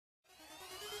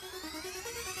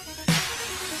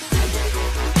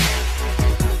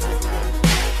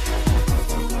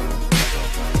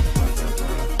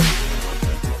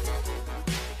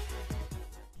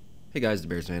guys, the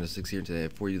Bears Man 6 here. Today I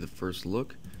have for you the first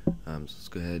look. So let's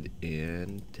go ahead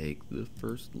and take the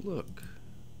first look.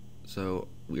 So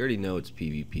we already know it's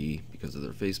PvP because of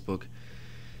their Facebook,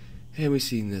 and we've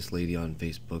seen this lady on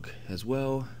Facebook as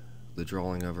well, the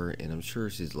drawing of her, and I'm sure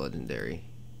she's legendary.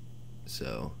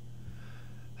 So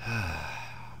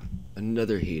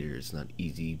another hater. It's not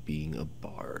easy being a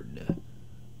bard.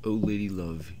 Oh lady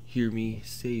love, hear me,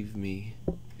 save me.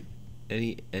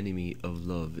 Any enemy of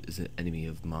love is an enemy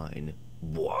of mine.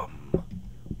 Wham!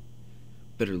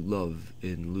 Better love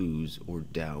and lose, or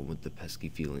down with the pesky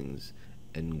feelings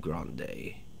and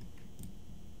grande.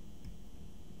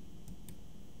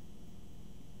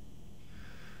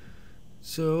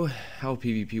 So, how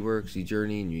PvP works: you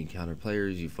journey and you encounter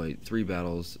players, you fight 3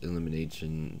 battles,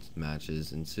 elimination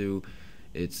matches ensue.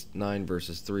 It's 9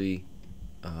 versus 3.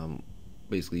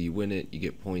 Basically, you win it, you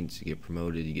get points, you get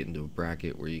promoted, you get into a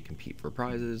bracket where you compete for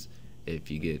prizes. If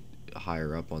you get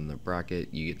higher up on the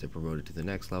bracket, you get to promoted to the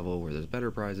next level where there's better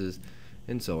prizes,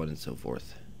 and so on and so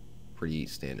forth. Pretty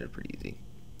standard, pretty easy.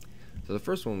 So the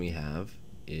first one we have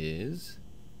is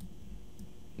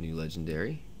new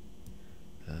legendary.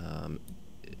 Kind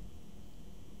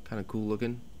of cool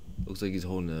looking. Looks like he's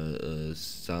holding a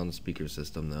sound speaker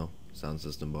system though, sound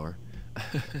system bar.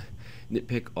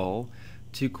 Nitpick all.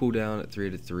 2 cooldown at 3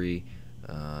 out of 3.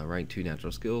 Rank 2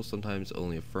 natural skills. Sometimes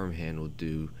only a firm hand will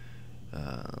do.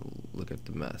 Look at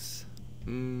the mess.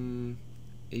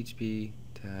 HP,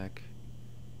 attack.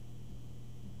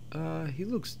 He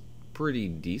looks pretty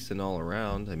decent all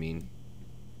around. I mean,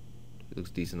 he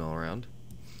looks decent all around.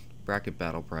 Bracket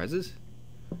battle prizes.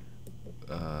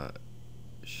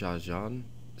 Shajan,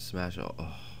 smash all.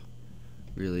 Oh,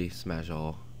 really, smash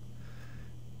all.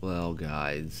 Well,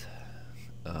 guys.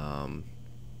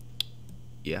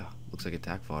 Yeah, looks like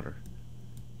attack fodder.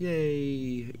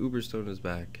 Yay! Uberstone is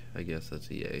back. I guess that's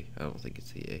a yay. I don't think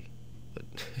it's a yay, but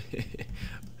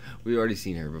we've already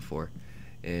seen her before.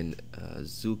 And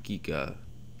Zulkika,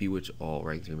 bewitch all,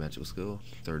 rank 3 magical skill.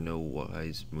 There are no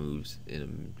wise moves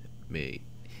in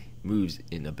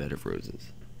a bed of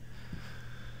roses.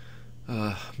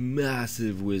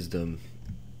 Massive wisdom.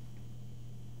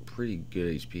 Pretty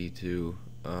good HP too.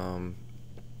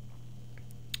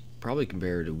 Probably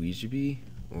compare it to Ouija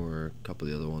or a couple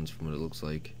of the other ones from what it looks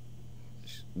like.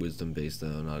 Wisdom based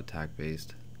though, not attack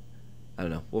based. I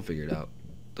don't know. We'll figure it out.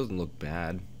 Doesn't look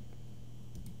bad.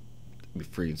 It'd be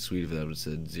freaking sweet if that would have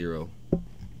said 0. If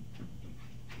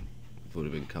it would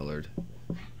have been colored.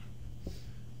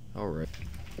 Alright.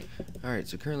 Alright,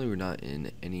 so currently we're not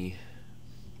in any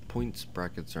points,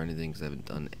 brackets, or anything because I haven't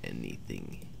done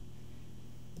anything.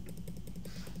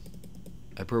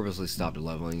 I purposely stopped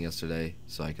leveling yesterday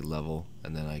so I could level,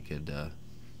 and then I could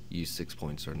use 6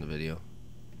 points during the video.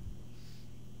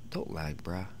 Don't lag,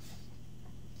 bruh.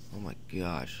 Oh my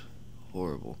gosh.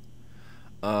 Horrible.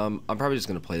 I'm probably just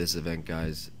gonna play this event,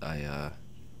 guys. I'm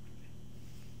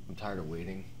tired of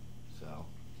waiting, so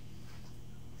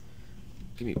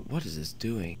give me. What is this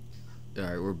doing?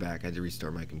 Alright, we're back. I had to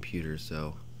restart my computer,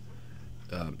 so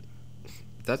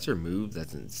if that's her move,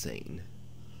 that's insane.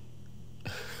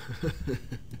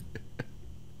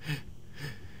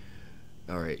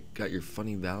 Alright, got your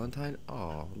funny Valentine?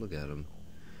 Oh, look at him.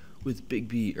 With Big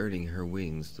B earning her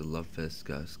wings, the Love Fest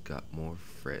got more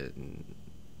friend.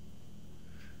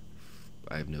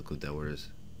 I have no clue what that word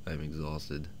is. I'm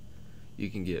exhausted. You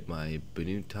can get my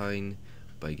Banutine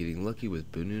by getting lucky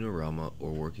with Banunorama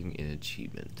or working in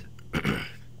achievement.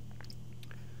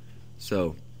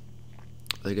 So,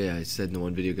 like I said in the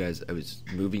one video, guys, I was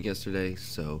moving yesterday,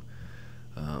 so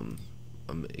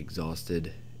I'm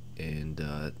exhausted, and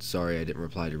sorry I didn't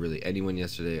reply to really anyone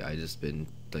yesterday. I just been,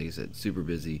 like I said, super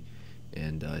busy,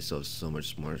 and I still have so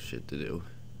much more shit to do.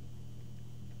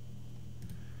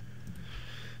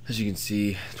 As you can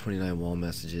see, 29 wall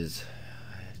messages.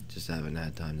 I just haven't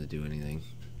had time to do anything.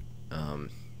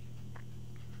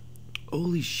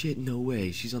 Holy shit, no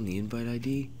way. She's on the invite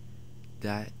ID?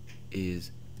 That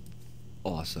is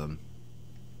awesome.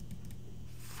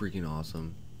 Freaking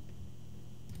awesome.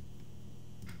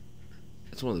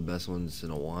 It's one of the best ones in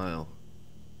a while.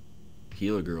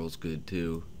 Healer Girl's good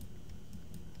too.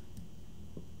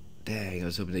 Dang, I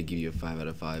was hoping they'd give you a 5 out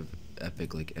of 5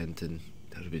 epic like Enton.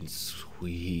 That would have been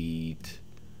sweet.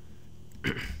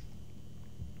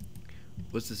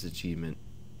 What's this achievement?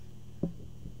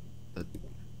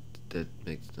 That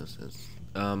makes no sense.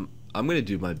 I'm gonna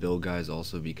do my build, guys,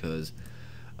 also because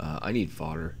I need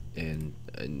fodder, and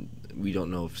we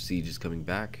don't know if Siege is coming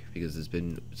back because it's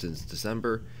been since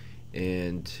December,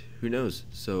 and who knows.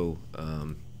 So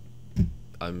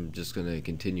I'm just gonna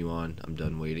continue on. I'm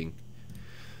done waiting.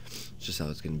 It's just how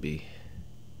it's gonna be.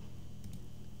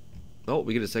 Oh,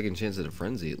 we get a second chance at a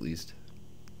frenzy at least.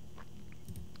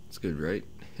 It's good, right?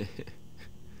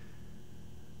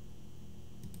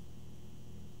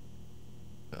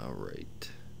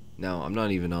 Alright. Now, I'm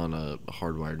not even on a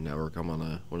hardwired network. I'm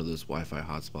on one of those Wi-Fi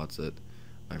hotspots that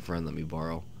my friend let me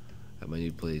borrow at my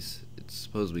new place. It's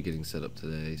supposed to be getting set up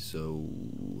today, so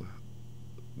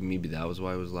maybe that was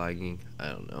why I was lagging. I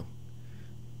don't know.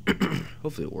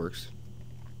 Hopefully it works.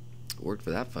 It worked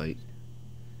for that fight.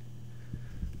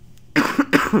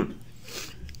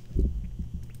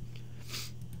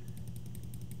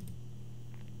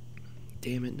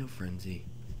 Damn it, no frenzy.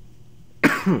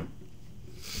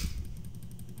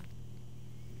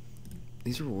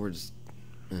 These rewards,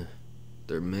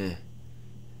 they're meh.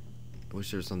 I wish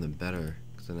there was something better,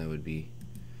 because then I would be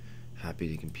happy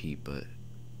to compete, but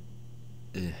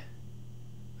I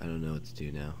don't know what to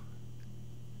do now.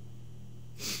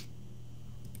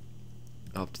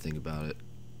 I'll have to think about it.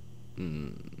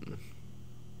 I'll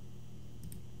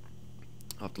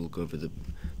have to look over the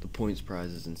points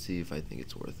prizes and see if I think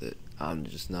it's worth it. I'm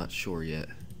just not sure yet.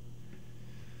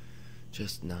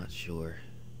 Just not sure.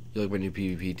 You like my new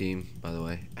PvP team, by the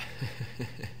way?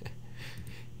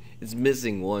 It's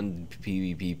missing one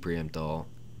PvP preempt all.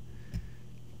 I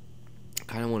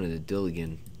kind of wanted a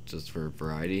Dilligan just for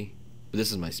variety. But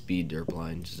this is my speed derp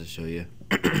line, just to show you.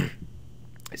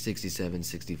 67,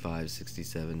 65,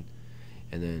 67.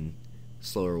 And then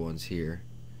slower ones here.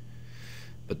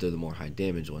 But they're the more high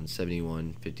damage ones.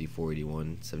 71, 54,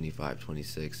 81, 75,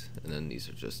 26. And then these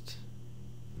are just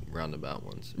roundabout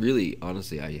ones. Really,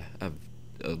 honestly, I have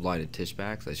a line of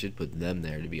Tishbacks. I should put them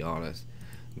there, to be honest.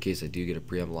 In case I do get a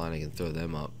preempt line, I can throw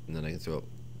them up. And then I can throw up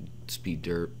speed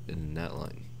derp in that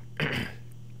line.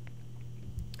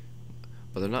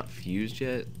 But they're not fused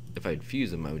yet. If I'd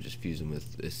fuse them, I would just fuse them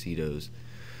with Acetos.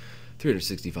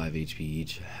 365 HP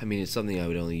each. I mean, it's something I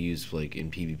would only use like in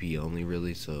PvP only,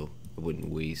 really, so I wouldn't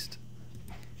waste.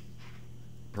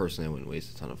 Personally, I wouldn't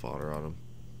waste a ton of fodder on them.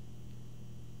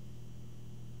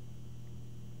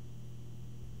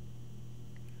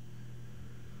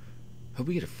 Hope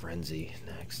we get a frenzy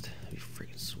next. That'd be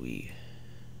freaking sweet.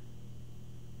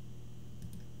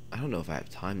 I don't know if I have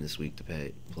time this week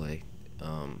to play.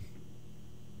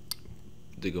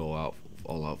 To go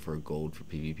all out for a gold for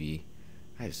PvP.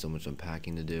 I have so much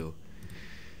unpacking to do,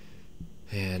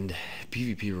 and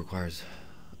PvP requires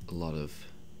a lot of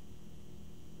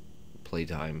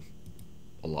playtime,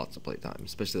 lots of playtime.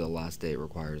 Especially the last day, it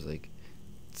requires like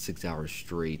 6 hours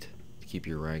straight to keep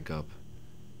your rank up.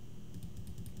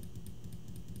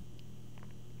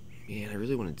 Man, I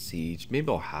really wanted Siege.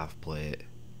 Maybe I'll half play it.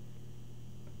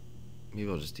 Maybe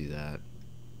I'll just do that.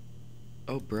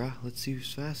 Oh, bruh, let's see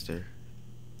who's faster.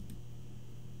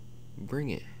 Bring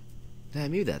it. Yeah,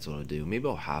 maybe that's what I'll do. Maybe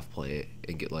I'll half play it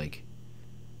and get like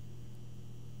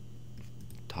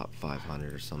top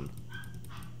 500 or something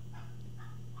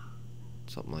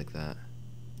like that.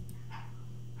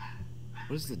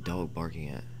 What is the dog barking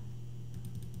at?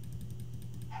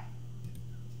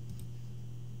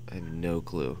 I have no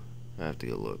clue. I have to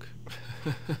go look.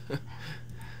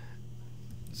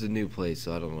 It's a new place,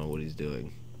 so I don't know what he's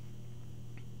doing.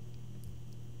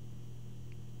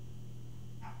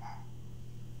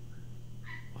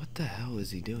 What the hell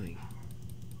is he doing?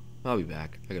 I'll be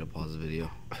back. I gotta pause the video.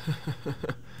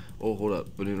 Oh, hold up.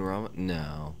 Bananarama?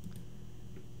 No.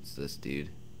 It's this dude.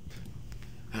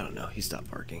 I don't know. He stopped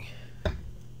barking.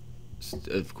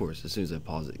 Of course, as soon as I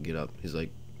pause it and get up, he's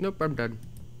like, nope, I'm done.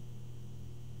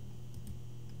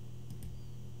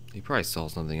 He probably saw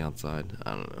something outside.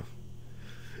 I don't know.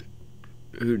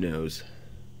 Who knows?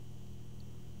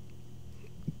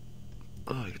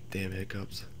 Oh, damn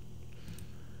hiccups.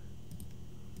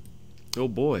 Oh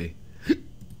boy.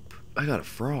 I got a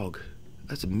frog.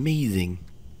 That's amazing.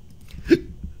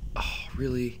 Oh,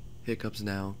 really? Hiccups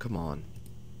now? Come on.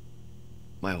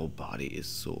 My whole body is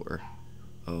sore.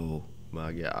 Oh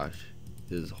my gosh.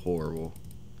 This is horrible.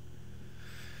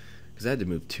 Because I had to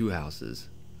move 2 houses.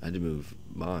 I had to move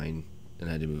mine, and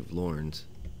I had to move Lauren's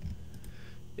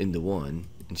into one.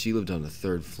 And she lived on the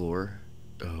 3rd floor.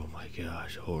 Oh my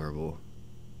gosh, horrible.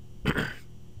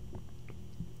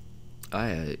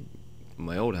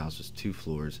 My old house was 2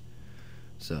 floors,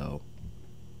 so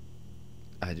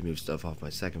I had to move stuff off my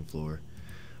 2nd floor.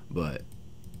 But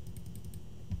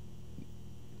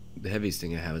the heaviest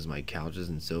thing I have is my couches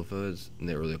and sofas, and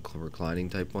they were the reclining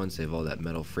type ones. They have all that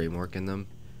metal framework in them.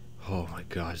 Oh my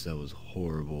gosh, that was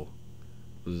horrible.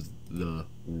 It was the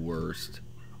worst.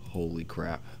 Holy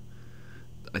crap.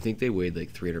 I think they weighed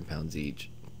like 300 pounds each.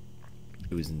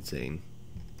 It was insane.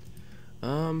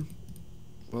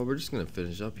 Well, we're just gonna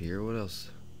finish up here. What else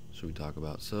should we talk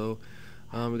about? So,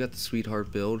 We got the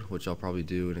Sweetheart build, which I'll probably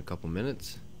do in a couple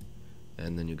minutes.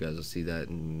 And then you guys will see that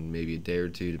in maybe a day or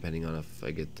two, depending on if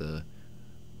I get the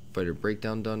fighter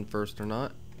breakdown done first or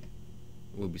not.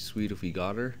 It would be sweet if we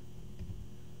got her.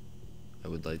 I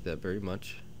would like that very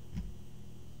much.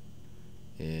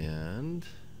 And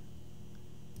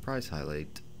prize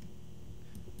highlight.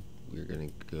 We're gonna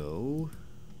go.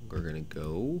 We're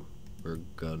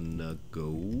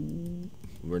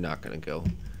not gonna go.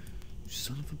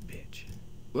 Son of a bitch.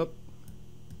 Whoop.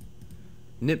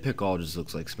 Nitpick all just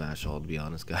looks like Smash all, to be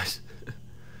honest, guys.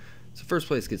 So first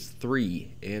place gets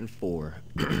 3 and 4.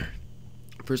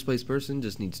 First place person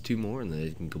just needs 2 more and then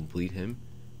they can complete him.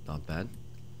 Not bad.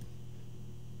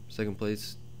 Second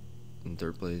place and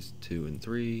third place 2 and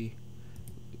 3.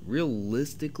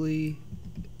 Realistically,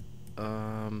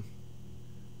 I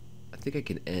think I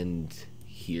can end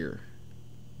here.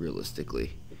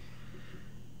 Realistically.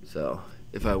 So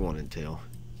if I wanted to.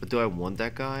 But do I want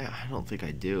that guy? I don't think I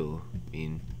do. I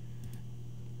mean,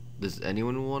 does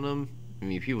anyone want him? I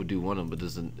mean, people do want him, but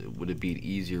would it be an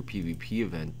easier PvP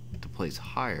event to place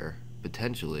higher?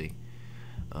 Potentially.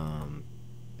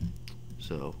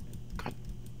 So, God,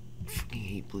 I fucking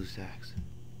hate BlueStacks.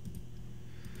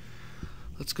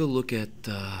 Let's go look at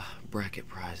bracket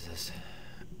prizes.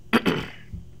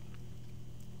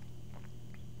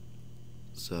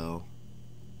 So,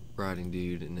 riding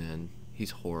dude, and then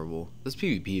he's horrible. This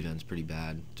PvP event's pretty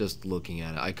bad, just looking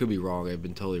at it. I could be wrong. I've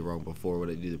been totally wrong before when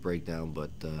I do the breakdown,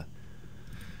 but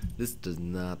this does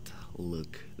not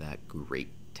look that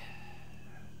great.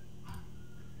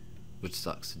 Which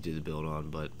sucks to do the build on,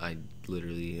 but I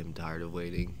literally am tired of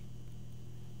waiting.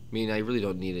 I mean, I really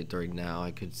don't need it during now.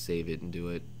 I could save it and do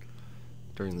it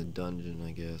during the dungeon,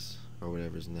 I guess, or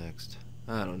whatever's next.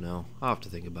 I don't know. I'll have to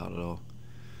think about it all.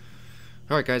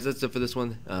 Alright guys, that's it for this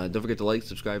one. Don't forget to like,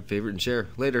 subscribe, favorite, and share.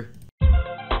 Later.